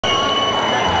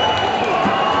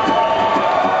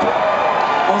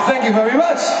you very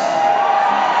much.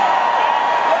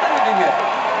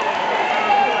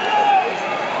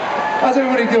 How's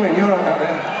everybody doing? You're all right out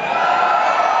there?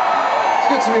 It's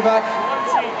good to be back,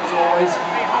 as always.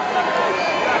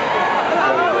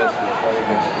 Very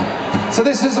good. So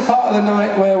this is the part of the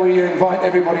night where we invite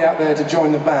everybody out there to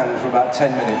join the band for about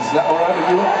 10 minutes. Is that all right with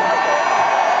you?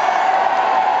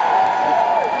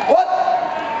 What?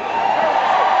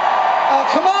 Oh,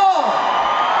 come on!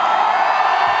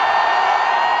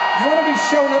 You want to be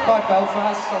shown up by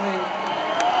Belfast? I mean...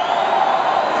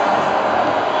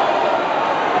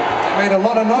 made a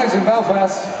lot of noise in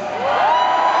Belfast.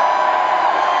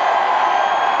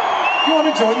 You want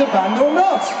to join the band or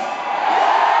not?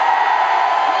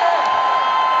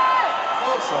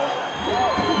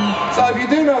 So if you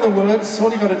do know the words, all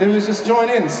you've got to do is just join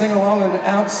in, sing along and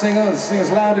out-sing us, sing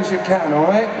as loud as you can,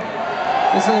 alright?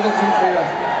 This is a little thing for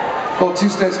you, called Two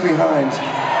Steps Behind.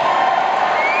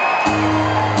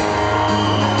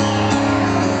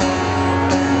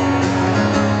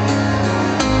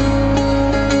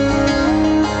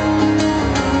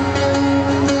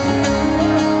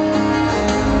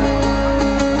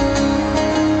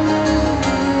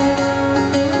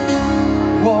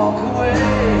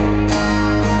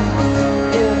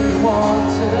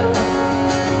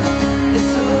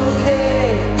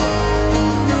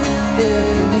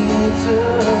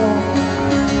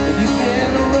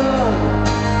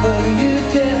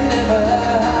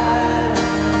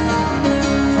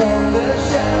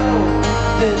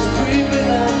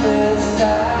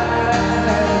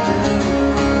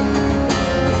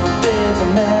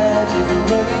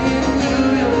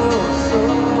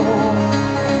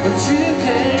 But you